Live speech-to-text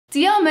Do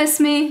y'all miss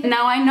me?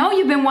 Now I know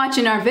you've been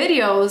watching our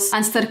videos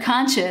on Stud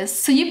Conscious,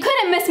 so you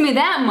couldn't miss me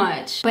that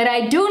much. But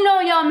I do know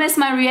y'all miss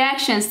my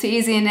reactions to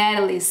Ezee and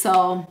Natalie,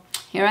 so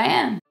here I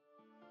am.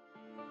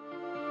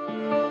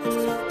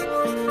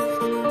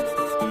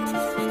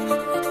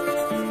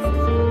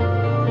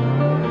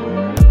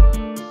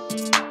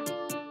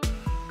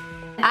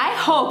 I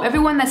hope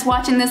everyone that's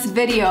watching this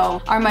video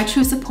are my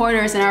true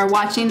supporters and are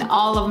watching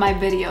all of my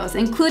videos,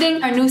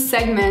 including our new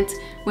segment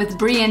with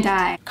Bree and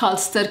I called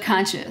Stud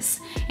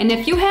Conscious. And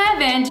if you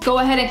haven't, go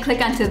ahead and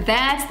click onto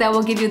that. That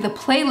will give you the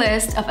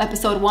playlist of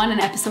episode 1 and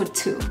episode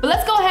 2. But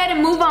let's go ahead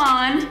and move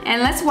on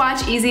and let's watch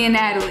Ezee and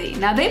Natalie.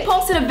 Now they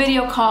posted a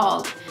video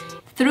called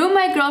 "Threw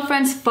My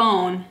Girlfriend's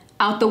Phone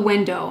Out the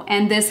Window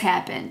and This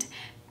Happened.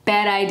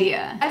 Bad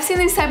idea." I've seen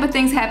these type of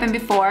things happen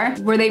before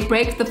where they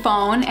break the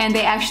phone and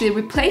they actually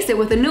replace it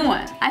with a new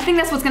one. I think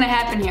that's what's gonna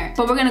happen here.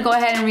 But we're gonna go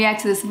ahead and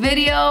react to this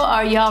video.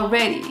 Are y'all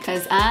ready?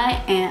 Because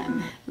I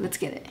am. Let's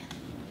get it.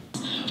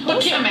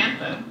 Who's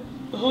Samantha?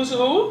 Who's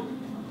who?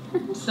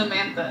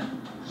 Samantha.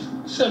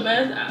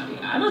 Samantha?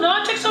 I don't know.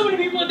 I text so many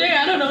people a day.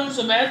 I don't know who's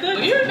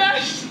Samantha. You're not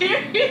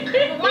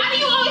serious. Why do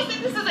you always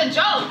think this is a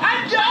joke?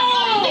 I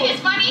don't. You think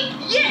it's funny?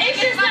 Yeah,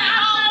 it's just not.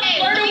 I'm not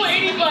flirting with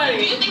anybody.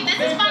 Do you think this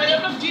is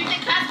funny? Do you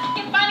think that's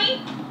fucking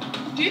funny?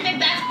 Do you think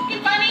that's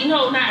fucking funny?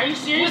 No, not. Are you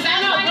serious? Was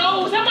that funny?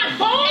 No, was that my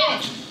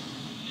phone?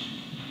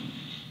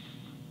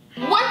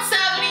 What's up,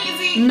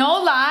 Ezee?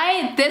 No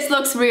lie, this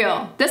looks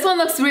real. This one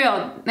looks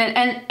real.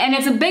 And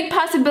it's a big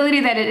possibility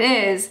that it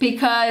is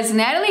because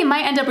Natalie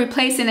might end up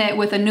replacing it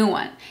with a new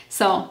one.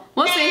 So,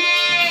 we'll see.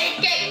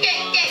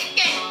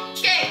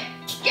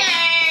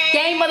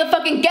 Gang,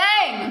 motherfucking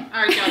gang!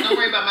 Alright, y'all, don't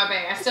worry about my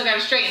bang. I still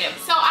gotta straighten it.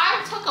 So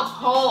I took a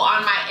poll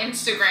on my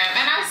Instagram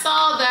and I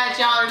saw that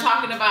y'all are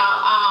talking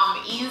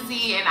about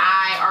Ezee and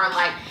I are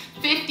like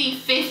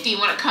 50-50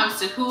 when it comes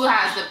to who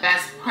has the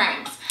best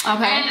pranks.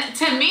 Okay. And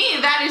to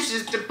me, that is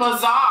just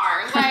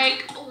bizarre.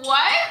 Like,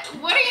 what?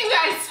 What are you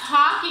guys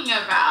talking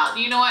about?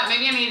 You know what?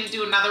 Maybe I need to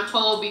do another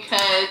poll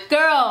because...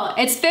 Girl,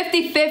 it's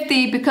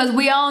 50-50 because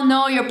we all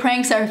know your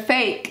pranks are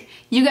fake.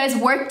 You guys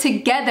work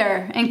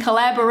together in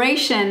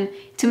collaboration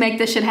to make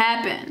this shit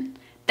happen.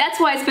 That's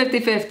why it's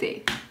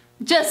 50-50.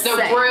 Just the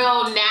saying.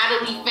 real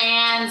Natalie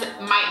fans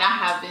might not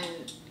have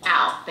been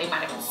out. They might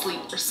have been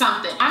asleep or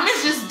something. I'm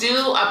gonna just do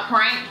a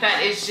prank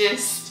that is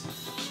just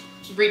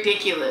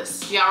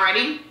ridiculous. Y'all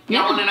ready?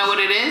 Y'all want to know what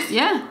it is?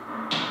 Yeah.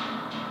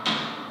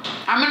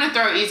 I'm gonna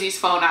throw Ezee's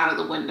phone out of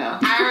the window.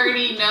 I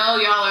already know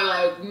y'all are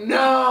like,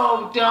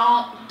 no,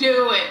 don't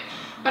do it.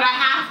 But I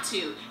have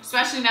to,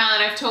 especially now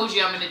that I've told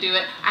you I'm gonna do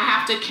it. I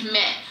have to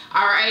commit,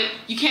 all right?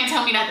 You can't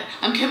tell me nothing.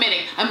 I'm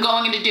committing. I'm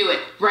going to do it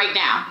right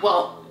now.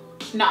 Well,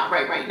 not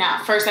right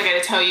now. First, I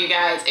gotta tell you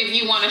guys, if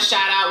you want a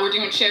shout out, we're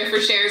doing share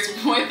for shares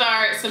with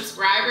our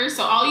subscribers.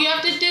 So all you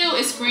have to do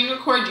is screen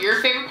record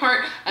your favorite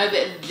part of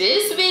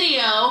this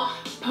video,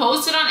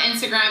 post it on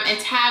Instagram, and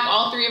tag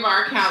all 3 of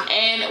our accounts,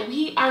 and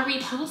we are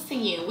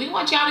reposting you. We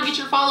want y'all to get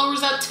your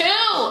followers up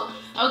too.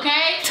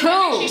 Okay? 2.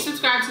 Make sure you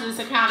subscribe to this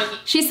account if you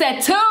She said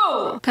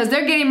 2, because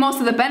they're getting most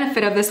of the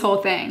benefit of this whole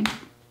thing.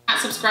 not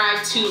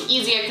subscribed to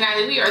Ezee and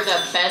Natalie. We are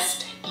the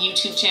best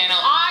YouTube channel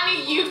on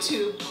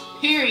YouTube.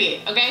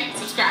 Period. Okay?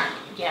 Subscribe.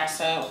 Yeah,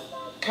 so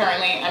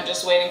currently I'm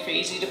just waiting for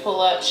Ezee to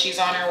pull up. She's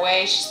on her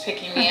way. She's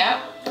picking me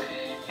up.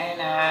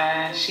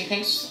 And she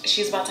thinks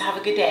she's about to have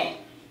a good day.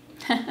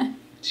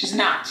 She's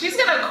not. She's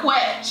gonna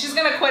quit. She's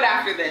gonna quit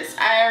after this.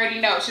 I already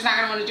know. She's not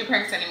gonna want to do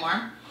pranks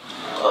anymore.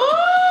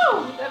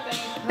 Ooh!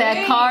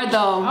 That car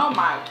though. Oh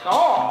my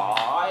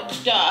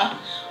god.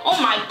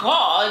 Oh my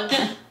god.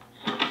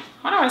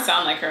 Why do I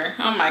sound like her?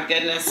 Oh my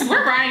goodness.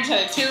 We're riding each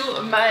other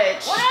too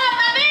much. What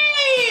happened?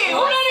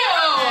 What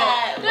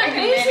up?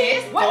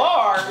 It's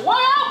dark.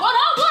 What up? What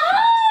up? What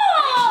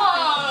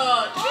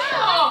up?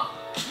 Damn.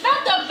 Not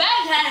the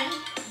bag.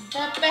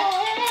 The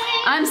bag.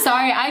 I'm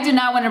sorry, I do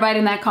not want to ride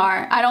in that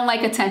car. I don't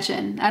like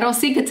attention. I don't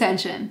seek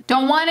attention.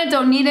 Don't want it,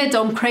 don't need it,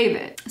 don't crave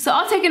it. So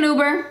I'll take an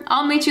Uber.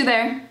 I'll meet you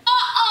there. I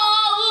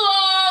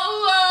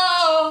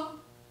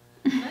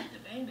like the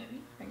bang,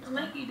 baby. I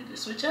like you. Did the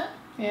switch up?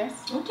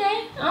 Yes.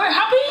 Okay. Alright,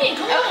 hop in.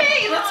 Come on.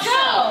 Okay, let's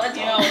go.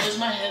 Yo, does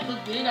my head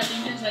look big? I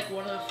think it's like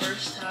one of the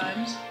first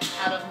times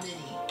out of many.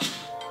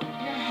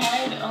 Your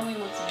head only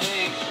looks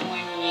big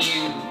when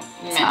you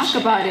Talk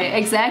about it.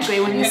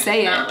 Exactly, when you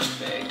say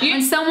it.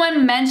 When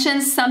someone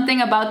mentions something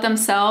about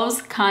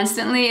themselves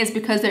constantly, it's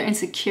because they're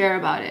insecure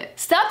about it.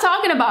 Stop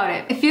talking about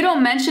it. If you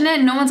don't mention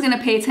it, no one's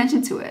gonna pay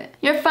attention to it.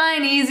 You're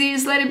fine, Ezee,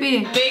 just let it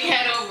be. Big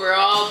head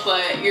overall,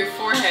 but your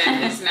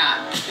forehead is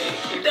not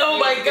big. Oh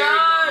my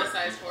god.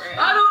 Size forehead.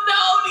 I don't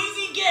know,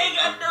 Ezee gang.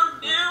 I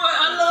don't do it.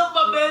 I love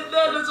my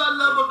bandanas. I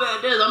love my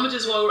bandanas. I'ma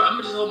just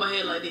hold my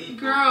head like this.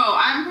 Girl,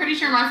 I'm pretty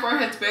sure my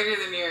forehead's bigger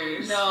than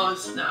yours. No,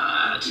 it's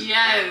not.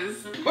 Yes.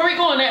 Where we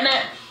going,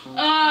 Nat?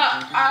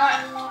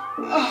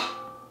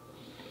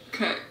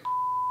 Okay.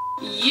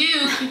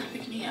 You can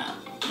pick me up.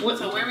 What?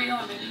 So where are we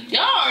going, baby?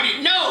 Y'all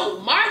already know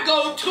my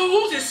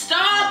go-tos is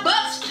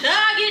Starbucks,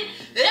 Target,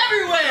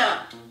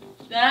 everywhere.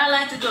 That I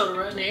like to go to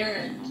run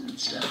errands and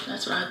stuff.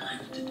 That's what I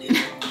like to do.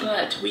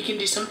 but we can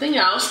do something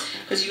else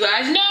because you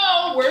guys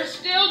know we're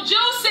still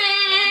juicing.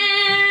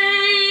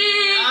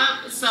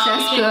 So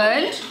That's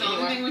good. The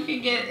only thing we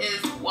can get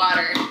is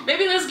water.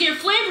 Maybe let's get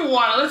flavored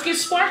water. Let's get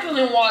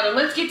sparkling water.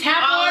 Let's get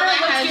tap water.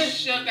 That Let's has get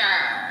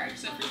sugar,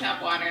 except for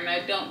tap water, and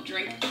I don't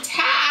drink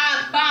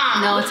tap.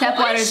 No, tap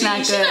water is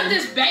not She got good.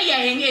 this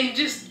bang and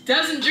just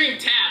doesn't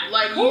drink tap.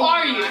 Like, who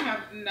are you? I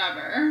have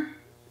never.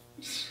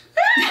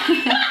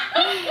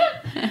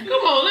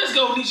 Come on, let's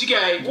go, Nisha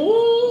Gay.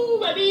 Ooh,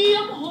 baby,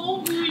 I'm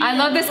hungry. I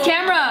love this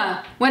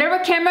camera. Whatever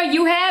camera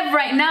you have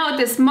right now at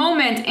this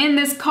moment in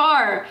this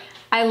car,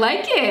 I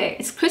like it.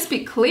 It's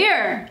crispy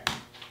clear.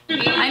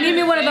 I need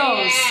me one of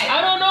those.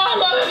 I don't know how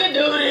long I can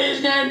do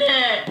this,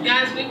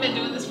 Guys, we've been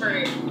doing this for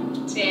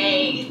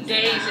days.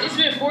 It's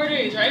been 4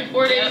 days, right?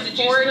 4 days.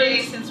 Yeah, 4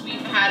 days since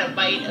we've had a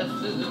bite of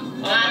food.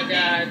 Oh my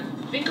God.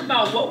 Think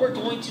about what we're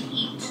going to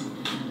eat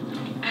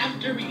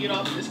after we get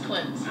off this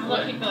cleanse. I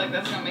look feel like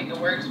that's gonna make it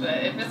worse,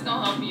 but if it's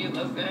gonna help you,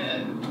 let's go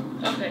ahead.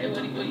 Okay,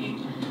 what do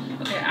you?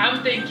 Okay,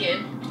 I'm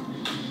thinking.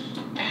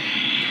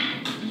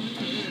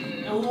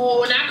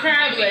 Oh, not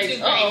crab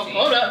legs. Uh-oh,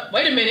 hold up.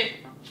 Wait a minute.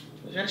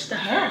 We gotta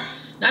start.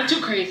 Not too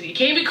crazy. It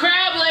can't be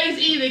crab legs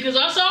either, because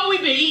that's all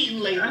we've been eating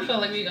lately. I feel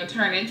like we're gonna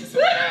turn into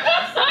some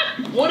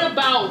crabs. What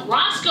about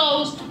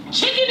Roscoe's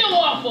chicken and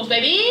waffles,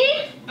 baby?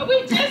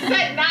 We just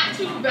said not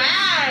too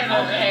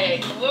bad.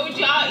 Okay. What would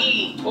y'all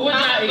eat? What would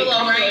y'all eat?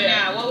 Below right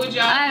now. What would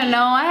y'all I don't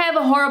know. I have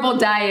a horrible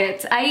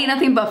diet. I eat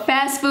nothing but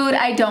fast food.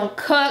 I don't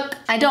cook.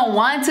 I don't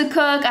want to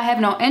cook. I have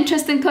no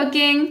interest in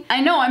cooking.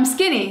 I know I'm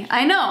skinny.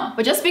 I know.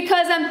 But just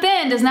because I'm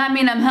thin does not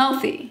mean I'm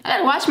healthy. I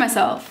gotta watch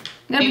myself.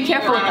 I gotta be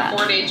careful with that. On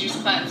a 4-day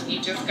juice cleanse, you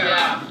just got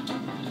off.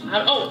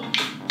 Oh,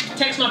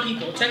 text my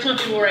people. Text my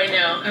people right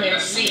now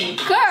and see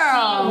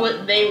Girl.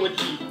 what they would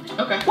eat.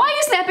 Okay. Why are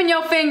you snapping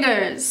your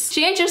fingers?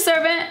 She ain't your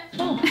servant.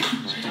 Oh.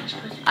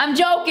 I'm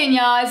joking,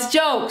 y'all. It's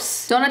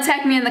jokes. Don't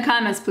attack me in the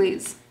comments,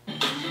 please.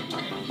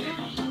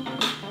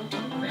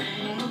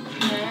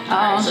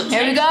 So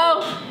here we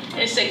go.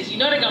 It says, you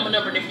know they got my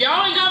number. And if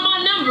y'all ain't got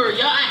my number,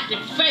 y'all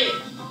acting fake.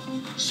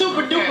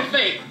 Super duper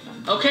fake.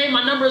 Okay,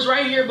 my number is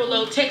right here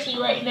below. Text me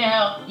right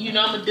now. You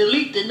know, I'm going to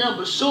delete the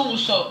number soon.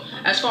 So,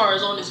 as far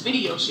as on this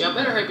video, so y'all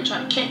better hurry up and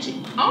try to catch it.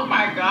 Oh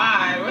my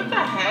God, what the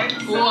heck?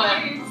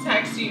 Somebody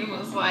texted you and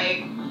was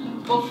like,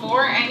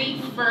 before any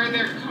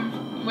further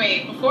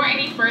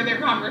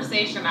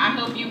conversation, I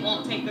hope you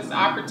won't take this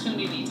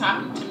opportunity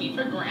talking to me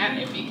for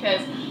granted,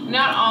 because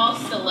not all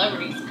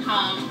celebrities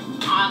come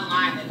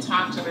online and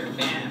talk to their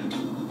fans.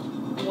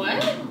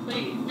 What?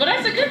 Wait. But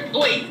that's a good,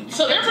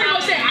 so they're pretty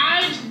much saying,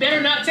 I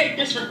better not take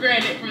this for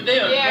granted for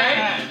them,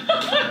 right?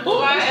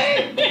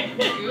 What?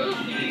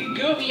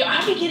 Goofy.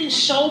 I've been getting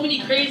so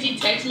many crazy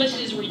text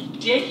messages,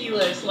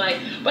 ridiculous. Like,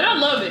 but I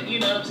love it, you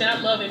know what I'm saying?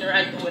 I love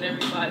interacting with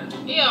everybody.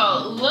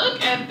 Yo,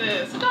 look at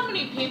this. Look how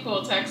many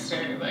people text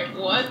her. Like,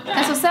 what the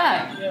That's what's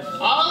up.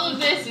 All of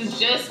this is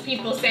just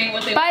people saying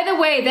what they By the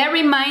way, that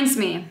reminds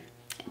me.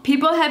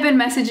 People have been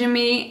messaging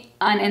me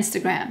on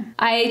Instagram.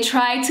 I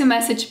try to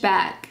message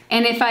back.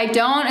 And if I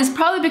don't, it's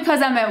probably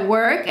because I'm at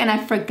work and I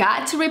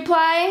forgot to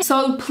reply.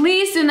 So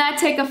please do not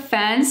take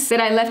offense that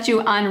I left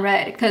you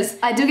unread, because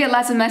I do get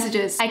lots of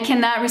messages. I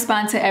cannot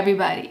respond to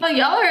everybody. Well,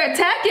 y'all are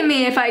attacking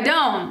me if I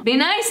don't. Be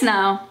nice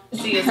now.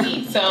 see us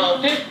eat.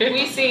 So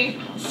we see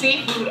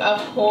seafood,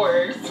 of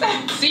course.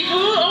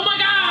 Seafood? Oh my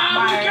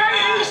God! We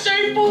can't eat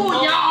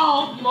seafood,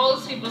 y'all.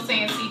 Most people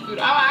saying seafood.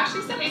 Oh,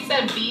 actually, somebody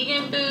said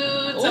vegan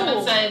food.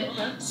 Someone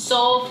said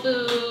soul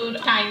food,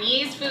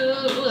 Chinese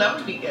food. Ooh, that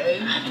would be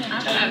good.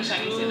 I've had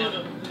Chinese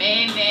food.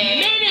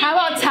 Mayonnaise. How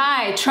about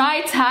Thai?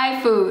 Try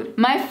Thai food.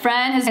 My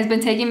friend has been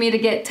taking me to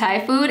get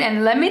Thai food,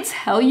 and let me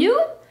tell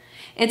you,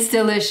 it's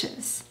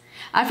delicious.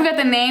 I forgot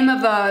the name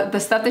of the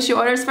stuff that she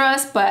orders for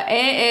us, but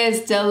it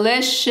is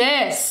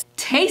delicious.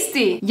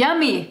 Tasty,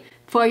 yummy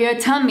for your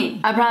tummy.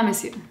 I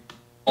promise you.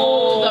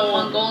 Oh, the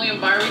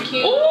Mongolian barbecue.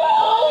 Ooh,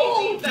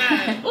 always eat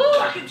that. Ooh,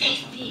 I can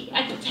taste it.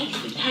 I can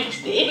taste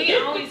it. We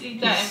always eat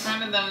that in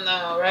front of them,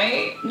 though,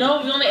 right?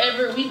 No,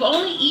 we've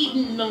only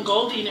eaten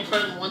Mongolian in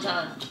front of them one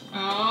time.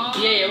 Oh.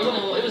 Yeah,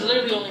 it was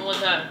literally only one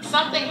time.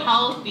 Something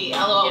healthy.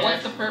 LOL. Yeah.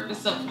 What's the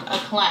purpose of a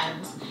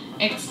cleanse?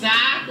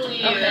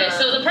 Exactly. Okay,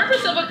 so the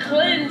purpose of a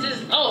cleanse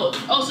is so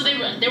they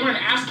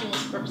weren't asking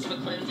what's the purpose of a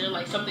cleanse. They're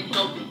like something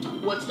healthy.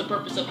 What's the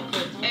purpose of a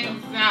cleanse?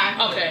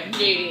 Exactly.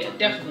 Okay, yeah,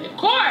 definitely. Of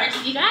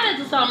course, you gotta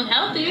do something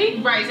healthy.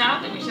 Right, so I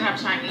don't think we should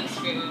have Chinese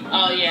food.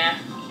 Oh yeah.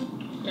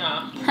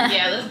 Yeah.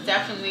 Yeah, let's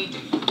definitely do.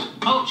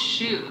 Oh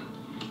shoot.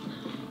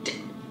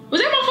 Was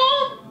that my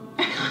phone?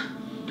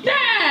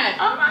 Dad!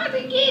 I'm about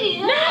to get it.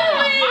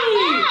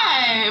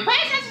 Natalie! Pay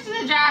attention to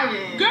the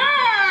driving. Girl,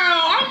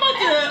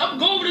 I'm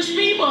going over the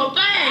speed bump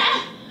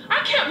fast.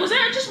 I can't, was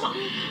that just my...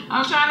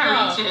 I'm trying to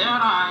reach it,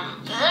 hold on.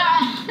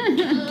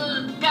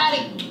 Got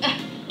it.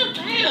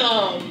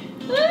 Damn.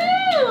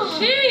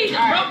 Jeez, I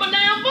broke my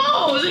damn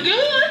phone. Was it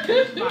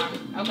good?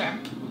 Okay.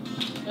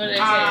 What did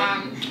I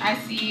I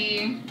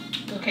see,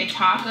 okay,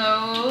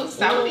 tacos.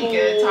 That would be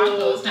good,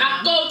 tacos.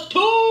 Taco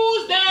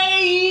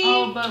Tuesday.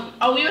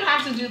 Oh, we would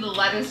have to do the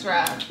lettuce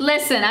wrap.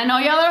 Listen, I know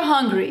y'all are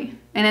hungry,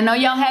 And I know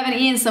y'all haven't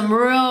eaten some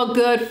real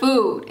good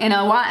food in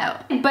a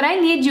while. But I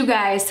need you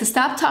guys to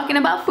stop talking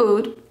about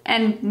food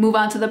and move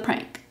on to the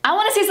prank. I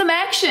want to see some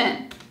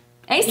action.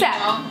 ASAP.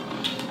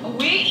 You know,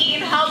 we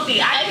eat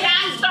healthy. I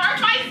can't starve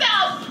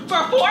myself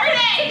for 4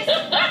 days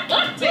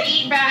to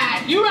eat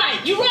bad. You're right.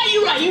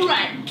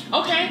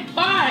 Okay,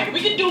 fine.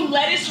 We can do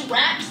lettuce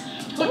wraps.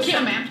 Who's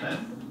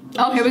Samantha?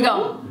 Oh, here we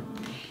go.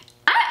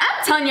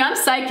 I'm telling you, I'm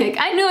psychic.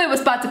 I knew it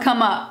was about to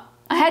come up.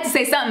 I had to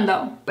say something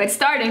though, but it's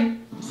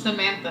starting.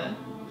 Samantha.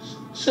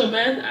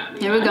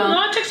 Here we go.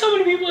 I text so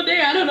many people a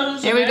day. I don't know.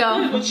 Here we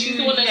go. But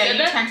you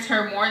text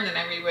her more than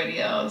everybody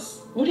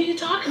else. What are you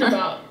talking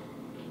about?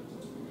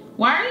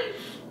 Why are you?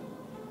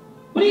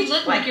 What do you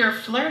look like you're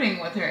flirting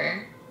with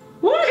her?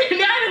 What,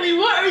 Natalie?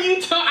 What are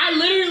you talking? I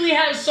literally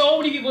have so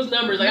many people's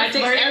numbers. Like I text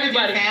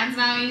everybody. With your fans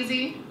now,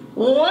 Easy.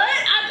 What?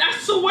 I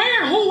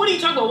swear. Who? What are you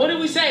talking about? What did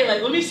we say?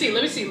 Like, let me see.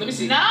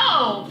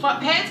 No,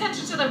 pay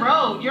attention to the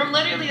road. You're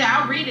literally.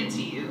 I'll read it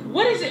to you.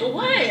 What is it?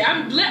 What? I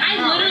am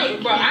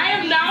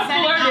not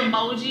flirting.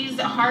 Emojis,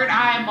 heart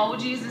eye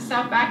emojis and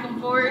stuff back and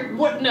forth.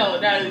 What? No,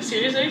 Natalie.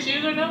 Seriously?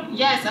 Serious right now?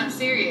 Yes, I'm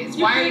serious.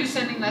 Why are you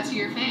sending that to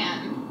your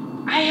fan?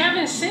 I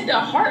haven't sent a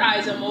heart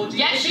eyes emoji.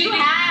 Yes, you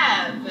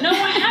have. No, I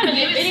haven't.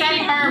 You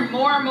sent her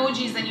more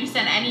emojis than you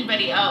sent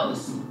anybody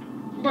else.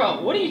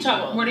 Bro, what are you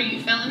talking about? What, are you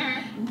feeling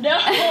her? No.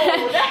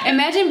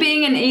 Imagine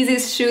being in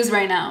Ezee'S shoes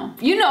right now.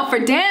 You know for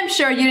damn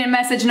sure you didn't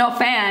message no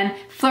fan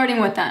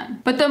flirting with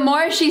them. But the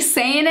more she's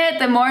saying it,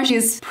 the more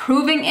she's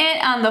proving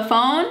it on the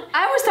phone,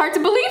 I would start to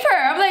believe her.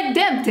 I'm like,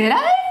 damn, did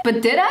I?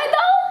 But did I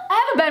though? I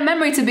have a bad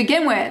memory to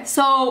begin with.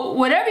 So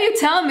whatever you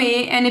tell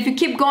me, and if you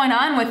keep going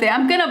on with it,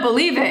 I'm gonna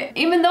believe it.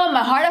 Even though in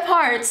my heart of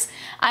hearts,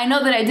 I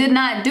know that I did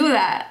not do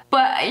that.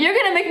 But you're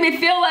gonna make me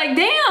feel like,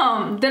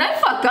 damn, did I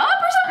fuck up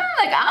or something?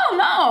 Like, I don't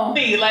know.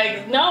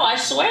 Like, no, I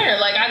swear.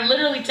 Like, I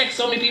literally text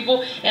so many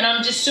people, and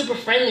I'm just super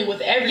friendly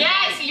with everybody.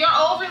 Yes, you're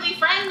overly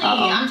friendly.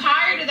 I'm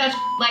tired of that.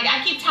 Like,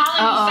 I keep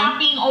telling you, stop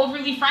being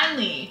overly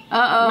friendly.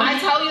 I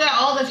tell you that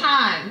all the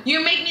time.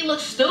 You make me look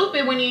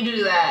stupid when you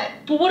do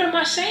that. But what am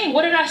I saying?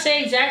 What did I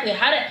say exactly?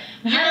 How did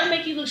it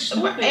make you look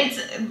stupid?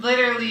 It's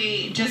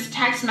literally just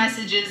text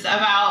messages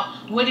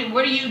about what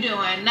are you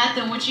doing?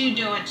 Nothing. What you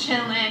doing?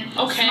 Chilling.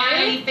 Okay.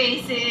 Smiley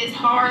faces,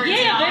 hearts.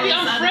 Yeah, baby,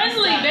 I'm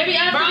friendly. Baby,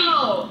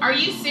 Bro, are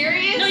you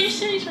serious? No, you're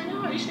serious right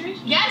now. Are you serious?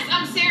 Yes,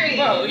 I'm serious.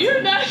 Bro,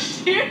 you're not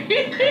serious.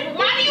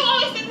 Why do you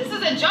always think this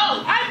is a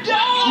joke? I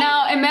don't.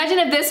 Now, imagine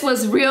if this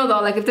was real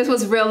though, like if this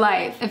was real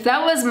life. If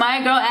that was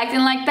my girl acting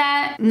like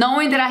that,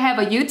 knowing that I have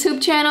a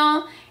YouTube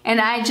channel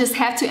and I just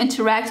have to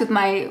interact with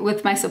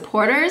my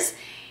supporters,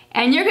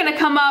 and you're gonna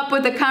come up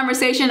with a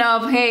conversation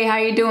of, hey, how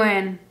you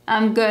doing?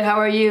 I'm good, how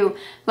are you?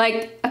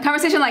 Like, a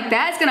conversation like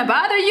that is gonna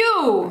bother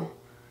you.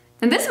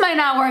 And this might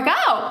not work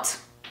out.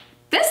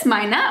 This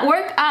might not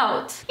work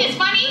out. It's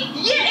funny?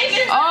 Yeah, it's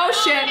just, oh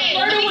shit.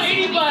 Flirting with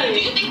anybody. Do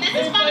you think this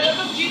is funny?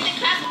 Do you think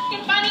that's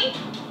fucking funny?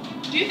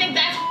 Do you think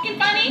that's fucking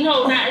funny?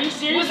 No, are you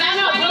serious? Was that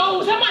funny? No,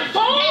 was that my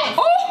phone? Yes,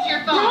 oh, this is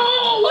your phone.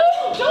 Bro, what are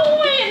you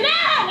doing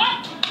now?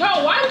 What?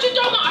 Bro, why would you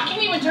throw my, I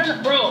can't even turn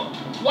it, bro.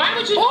 Why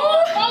would you throw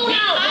my phone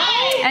out,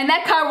 bro? And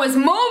that car was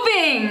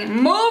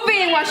moving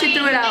while she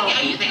threw it out.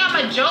 You think I'm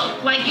a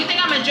joke? Like, you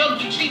think I'm a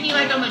joke? You treat me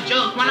like I'm a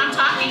joke. When I'm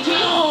talking to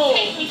you,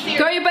 take me serious.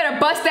 Girl, you better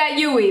bust that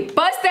Yui.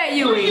 Bust that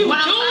Yui. When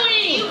I'm talking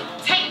to you,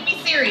 take me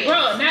serious.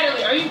 Bro,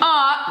 Natalie, are you?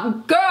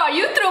 Girl,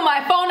 you threw my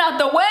phone out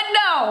the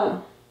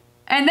window.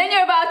 And then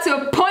you're about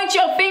to point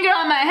your finger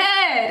on my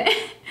head.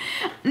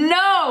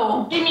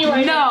 No. Give me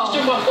right now. You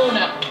just threw my phone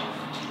out.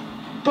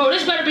 Bro,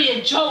 this better be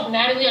a joke,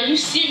 Natalie. Are you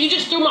serious? You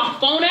just threw my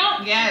phone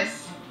out?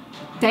 Yes.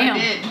 Damn. I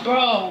did.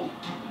 Bro.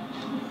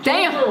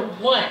 Damn. Over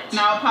what?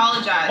 Now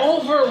apologize.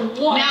 Over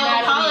what, Now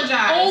Natalie?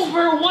 apologize.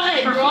 Over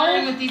what, for bro?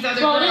 flirting with these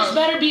other girls. This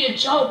better be a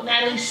joke,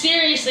 Natalie.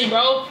 Seriously,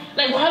 bro.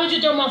 Like, why would you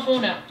throw my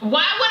phone out?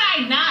 Why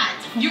would I not?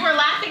 You were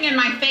laughing in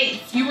my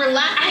face. You were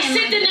laughing I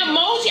sent an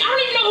emoji. I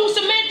don't even know who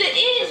Samantha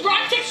is, bro.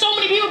 I text so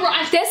many people, bro.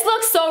 This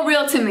looks so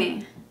real to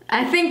me.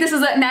 I think this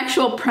is an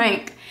actual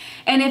prank.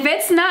 And if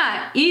it's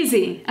not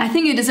easy, I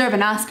think you deserve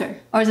an Oscar.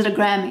 Or is it a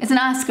Grammy? It's an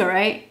Oscar,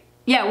 right?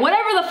 Yeah,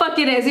 whatever the fuck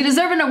it is, you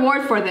deserve an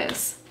award for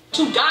this.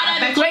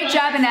 Great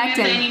job in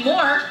acting.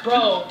 Anymore,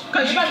 bro.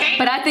 Because you can't.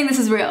 But I think this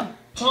is real.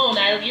 Phone,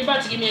 Natalie, you're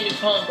about to give me a new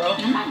phone, bro.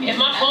 If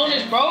my phone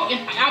is broke,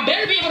 I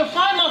better be able to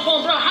find my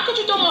phone, bro. How could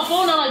you throw my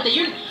phone out like that? Are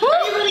you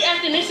really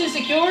acting this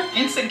insecure?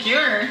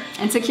 Insecure.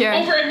 Insecure.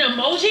 Over an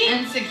emoji?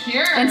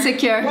 Insecure.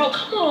 Insecure. Bro,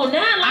 come on,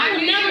 Natalie. I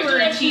knew you were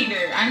a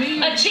cheater. I knew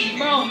you were a cheater.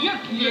 Bro,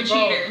 you're a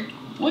cheater.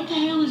 What the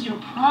hell is your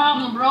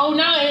problem, bro?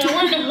 Now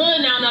we're in the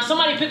hood now. Now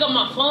somebody pick up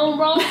my phone,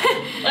 bro.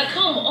 Like,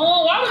 come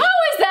on. How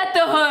is that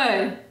the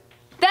hood?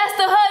 That's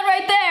the hood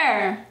right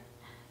there.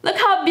 Look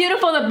how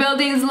beautiful the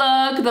buildings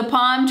look, the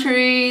palm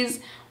trees.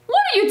 What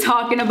are you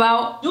talking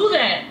about? Do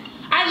that.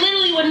 I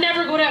literally would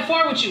never go that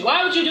far with you.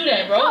 Why would you do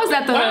that, bro? How is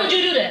that the hood? Why would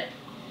you do that?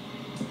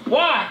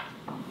 Why?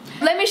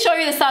 Let me show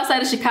you the south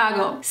side of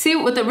Chicago. See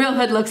what the real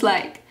hood looks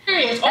like.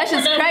 It's That's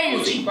over just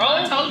crazy. emoji, bro.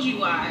 I told you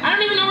why. I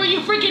don't even know where you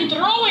freaking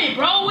throw it,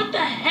 bro. What the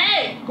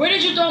heck? Where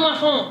did you throw my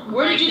phone?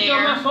 Where Right did you there.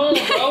 throw my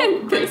phone,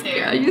 bro? This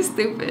there. girl, you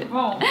stupid.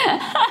 Bro.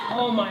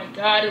 Oh my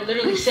god, it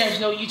literally says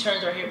no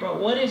U-turns right here, bro.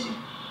 What is it?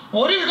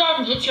 What is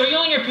garbage? You're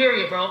on your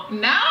period, bro.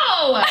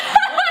 No.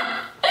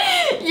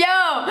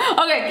 Yo,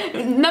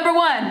 okay, number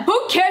 1,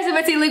 who cares if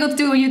it's illegal to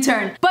do a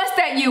U-turn? Bust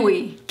that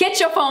Yui. Get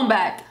your phone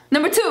back.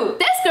 Number 2,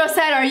 this girl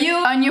said, are you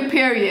on your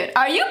period?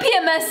 Are you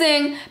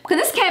PMSing? Because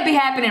this can't be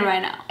happening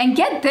right now. And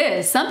get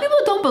this, some people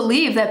don't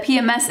believe that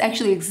PMS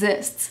actually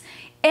exists.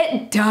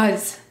 It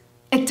does.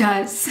 It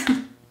does.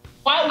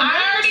 Why,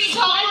 I already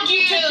told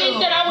you to think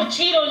that I would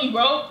cheat on you,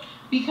 bro.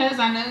 Because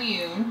I know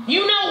you.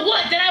 You know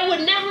what? That I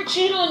would never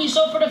cheat on you.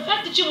 So for the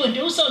fact that you would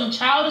do something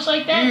childish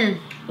like that,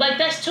 like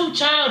that's too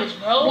childish,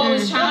 bro. What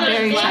was childish?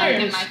 Very Laughing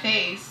in childish. my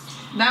face.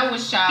 That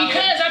was childish.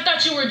 Because I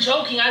thought you were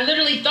joking. I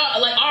literally thought,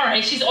 like, all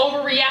right, she's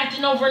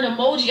overreacting over an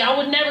emoji. I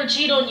would never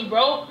cheat on you,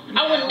 bro.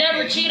 I would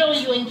never cheat on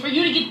you. And for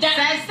you to get that...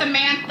 Says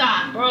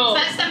Samantha. Bro.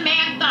 Says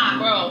Samantha.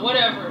 Bro,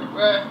 whatever,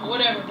 bro.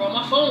 Whatever, bro.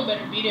 My phone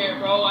better be there,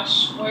 bro. I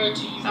swear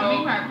to you,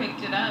 Somebody bro. probably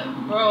picked it up.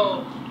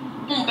 Bro.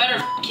 Better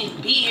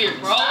fucking be here,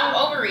 bro. Stop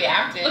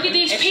overreacting. Look at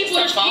these It's people. just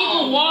There's a phone.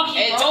 people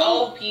walking, It's bro.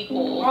 old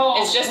people.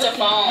 Bro, It's just what a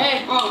phone. The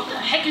heck, bro? What the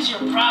heck is your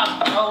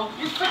problem, bro?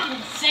 You're freaking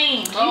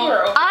insane, bro. You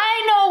were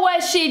I know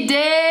what she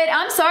did.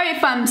 I'm sorry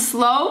if I'm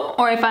slow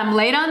or if I'm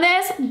late on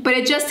this, but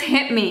it just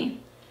hit me.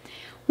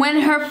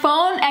 When her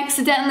phone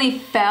accidentally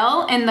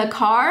fell in the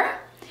car,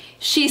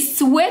 she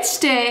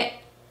switched it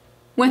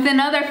with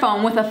another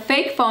phone, with a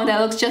fake phone that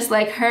looks just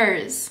like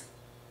hers.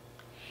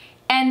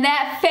 And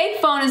that fake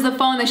phone is the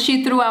phone that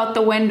she threw out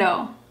the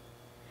window.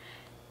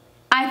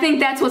 I think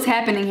that's what's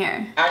happening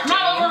here. I'm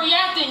not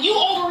overreacting. You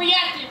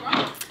overreacted,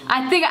 bro.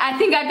 I think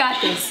I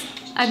got this.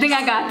 I think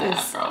I got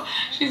this. Bro,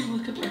 she's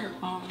looking for her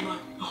phone. Like,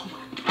 oh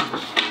my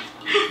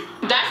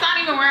god. That's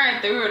not even where I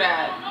threw it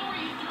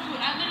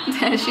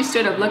at. She's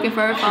straight up looking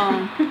for her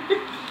phone.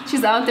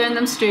 She's out there in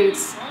them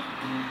streets.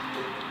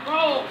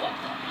 Bro, what the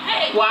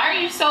heck? Why are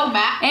you so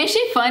mad? Ain't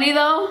she funny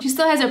though? She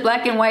still has her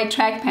black and white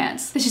track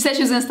pants that she said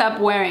she was gonna stop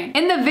wearing.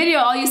 In the video,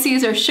 all you see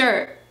is her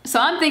shirt. So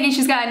I'm thinking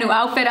she's got a new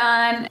outfit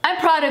on. I'm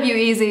proud of you,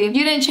 Easy. You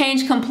didn't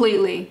change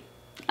completely.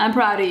 I'm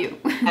proud of you.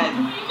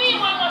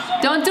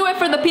 Don't do it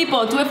for the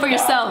people, do it for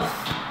yourself.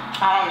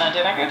 I don't know,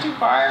 did I go too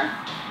far?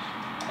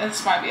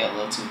 This might be a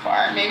little too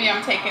far. Maybe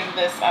I'm taking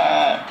this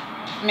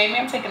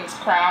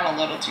crown a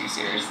little too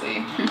seriously.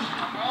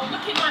 Bro,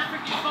 look at my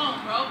freaking phone,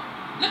 bro.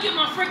 Look at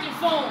my freaking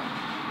phone.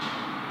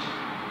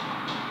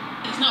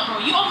 It's not, bro.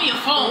 You owe me a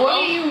phone, What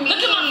bro. do you mean?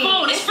 Look at my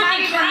phone. It's not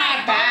freaking even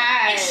that cracked, bro.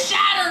 bad. It's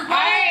shattered, bro.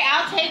 Alright,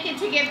 I'll take it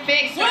to get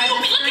fixed. What do you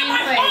mean? Look at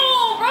my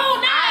phone, bro.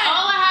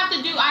 All I have to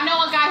do, I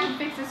know a guy who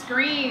fixes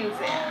screens.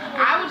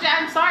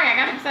 I'm sorry, I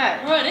got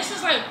upset. Bro, this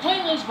is like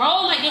pointless,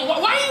 bro. Like,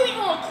 why are you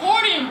even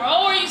recording,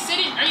 bro? Are you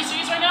serious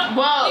right now?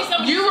 Well, Please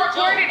tell me you this is a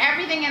recorded joke.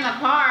 everything in the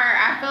car.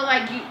 I feel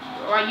like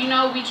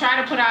we try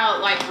to put out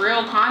like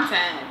real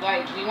content.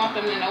 Like we want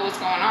them to know what's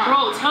going on.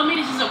 Bro, tell me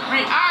this is a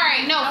prank.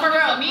 Alright, no, Tell for me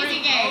real, it's a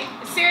music prank,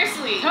 game.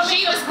 Seriously, Tell me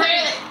she it's was a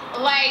prank.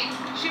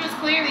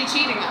 clearly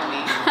cheating on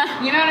me.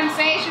 You know what I'm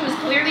saying? She was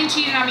clearly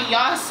cheating on me.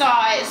 Y'all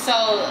saw it,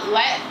 so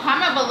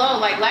comment below,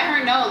 like let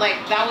her know, like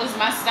that was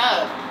my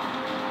stuff.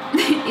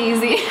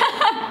 Easy.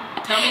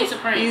 Tell me it's a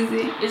prank.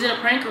 Easy. Is it a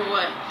prank or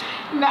what?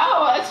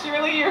 No, that's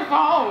really your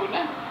phone.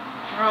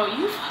 Bro,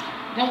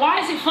 then why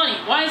is it funny?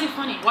 Why is it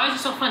funny? Why is it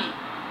so funny?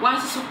 Why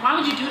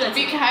would you do that to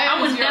me? Because I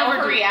would you're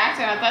never do it.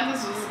 overreacting. I thought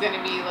this was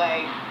gonna be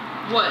like.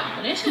 What?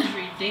 This is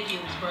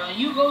ridiculous, bro.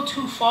 You go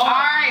too far.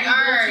 Alright.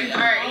 You go too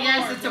far,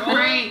 Yes, it's a bro.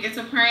 prank. It's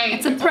a prank.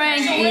 It's a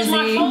prank, So where's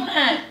my Easy. phone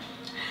at?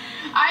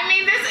 I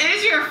mean, this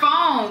is your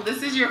phone.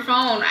 This is your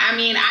phone. I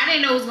mean, I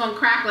didn't know it was gonna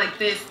crack like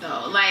this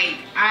though. Like,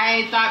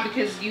 I thought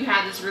because you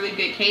had this really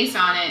good case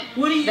on it,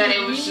 What do you that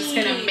it was just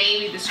gonna mean?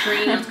 maybe the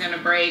screen was gonna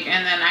break,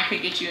 and then I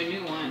could get you a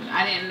new one.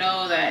 I didn't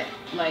know that.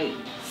 Like,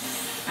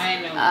 I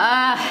didn't know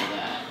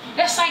that.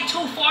 That's like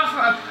too far for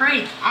a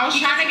prank. I was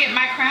trying to get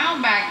my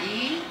crown back,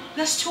 E.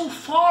 That's too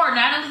far.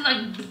 Natalie,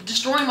 like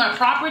destroying my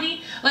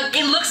property. Like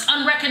it looks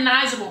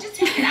unrecognizable. Just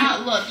take it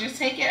out. Look, just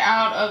take it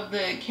out of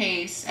the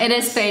case. It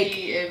is let's fake.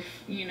 See if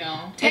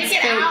take It's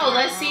it fake. out.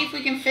 Let's see if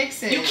we can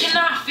fix it. You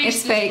cannot fix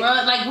It's this, fake. bro.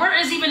 Like where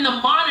is even the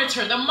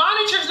monitor? The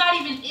monitor's not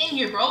even in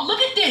here, bro. Look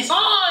at this.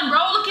 Come on, bro.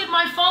 Look at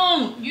my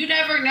phone. You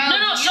never know.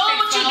 No, show them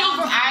what you do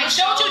for pranks,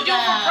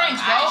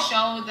 bro. I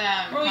show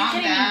them. Bro, you Calm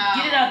can't down.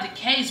 even get it out the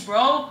case,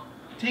 bro.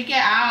 Take it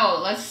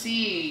out. Let's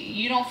see.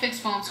 You don't fix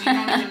phones, so you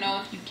don't even know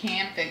if you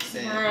can fix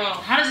it. Bro,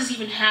 how does this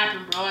even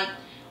happen, bro? Like,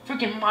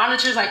 freaking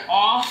monitor's like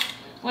off.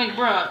 Like,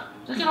 bro,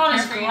 look at all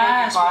this Careful, you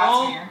glass, don't get glass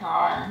bro. in your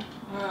car.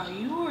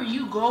 Bro,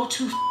 you go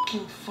too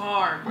fucking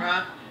far,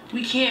 bro.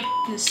 We can't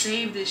fucking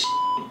save this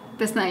shit.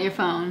 That's not your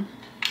phone.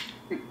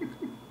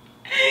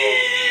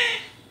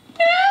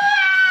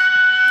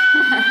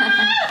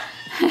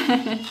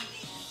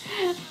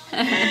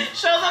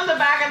 Show them the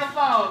back of the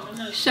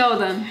phone. Show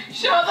them.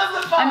 Show them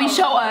the phone. I mean,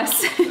 show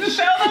us. Show them the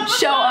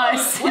Show phone.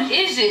 us. What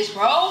is this,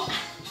 bro?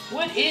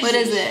 What is What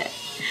this? is it?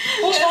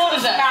 Whose phone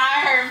is that?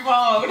 Not her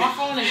phone. My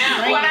phone is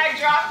great. When I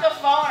dropped the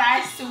phone,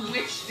 I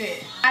switched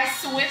it. I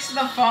switched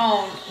the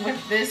phone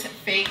with this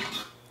fake.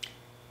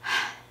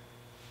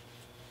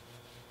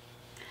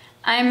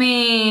 I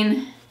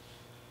mean,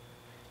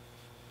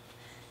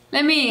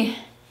 let me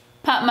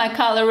pop my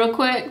collar real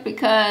quick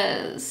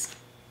because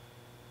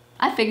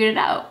I figured it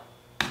out.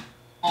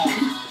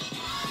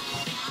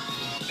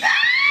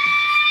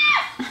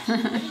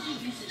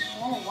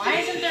 Why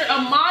isn't there a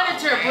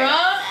monitor,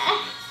 bruh?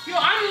 Yo,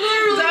 I'm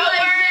literally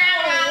like,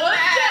 yo, what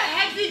the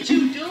heck did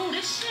you do?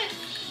 This shit,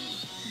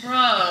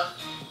 bruh.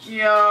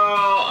 Yo,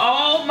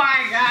 oh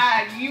my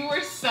God, you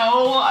were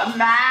so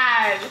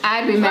mad.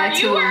 I'd be mad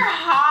too. You were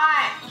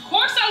hot. Of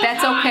course I was.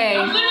 That's hot. okay.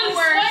 I'm literally You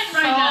were sweating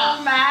right now.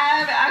 so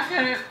mad. I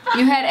couldn't.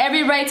 You had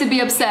every right to be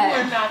You are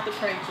upset. not the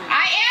prank queen.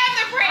 I am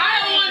the prank queen. I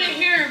don't want to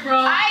hear it, bro.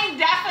 I'm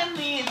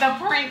definitely the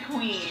prank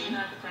queen.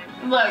 Not the prank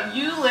queen. Look,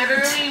 you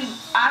literally,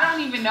 I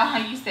don't even know how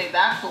you say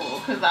that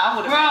cool, because I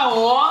would have Bro,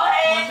 what?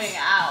 flipping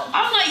out.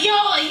 I'm like, yo,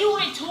 like you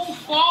went too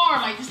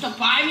far. Like just to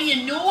buy me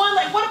a new one.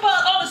 Like what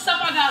about all the stuff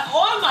I got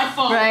on my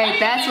phone?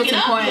 Right, that's what's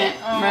important.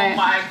 Oh Right.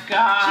 my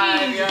God,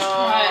 Jesus yo.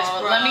 Christ,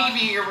 bro. Let me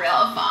give you your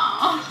real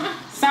phone.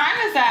 Sign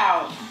us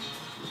out.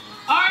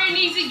 Alright,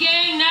 Easy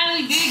Gang,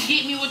 Natalie did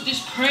get me with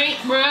this prank,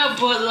 bro,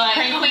 but like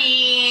Prank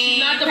queen. she's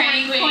not the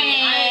prank queen.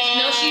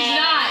 No, she's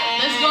not.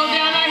 Let's go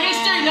down our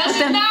history. No, With she's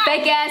them not.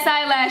 fake ass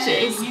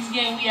eyelashes. Easy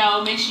Gang, we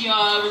out. Make sure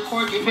y'all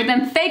record your With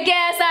them fake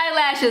ass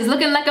eyelashes,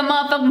 looking like a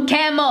motherfucking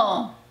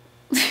camel.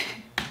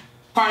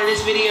 part of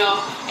this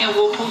video, and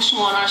we'll post you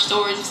on our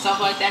stories and stuff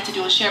like that to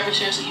do a share for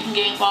share so you can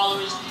gain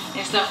followers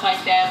and stuff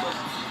like that.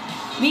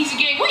 But Easy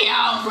Gang, we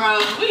out, bro.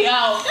 We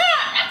out.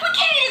 We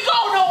can't even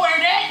go nowhere.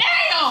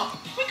 Damn.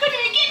 We couldn't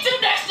even get to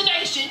the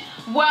destination.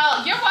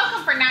 Well, you're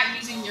welcome for not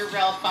using your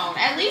real phone.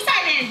 At least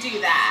I didn't do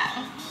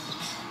that.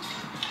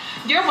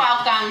 You're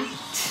welcome.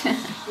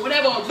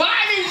 Whatever.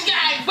 Bye, these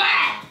guys.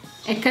 Bye.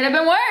 It could have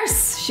been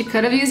worse. She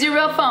could have used your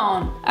real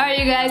phone. All right,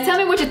 you guys, tell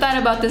me what you thought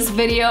about this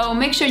video.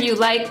 Make sure you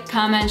like,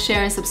 comment,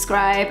 share, and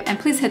subscribe. And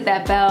please hit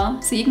that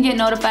bell so you can get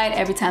notified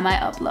every time I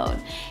upload.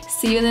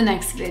 See you in the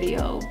next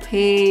video.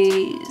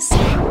 Peace.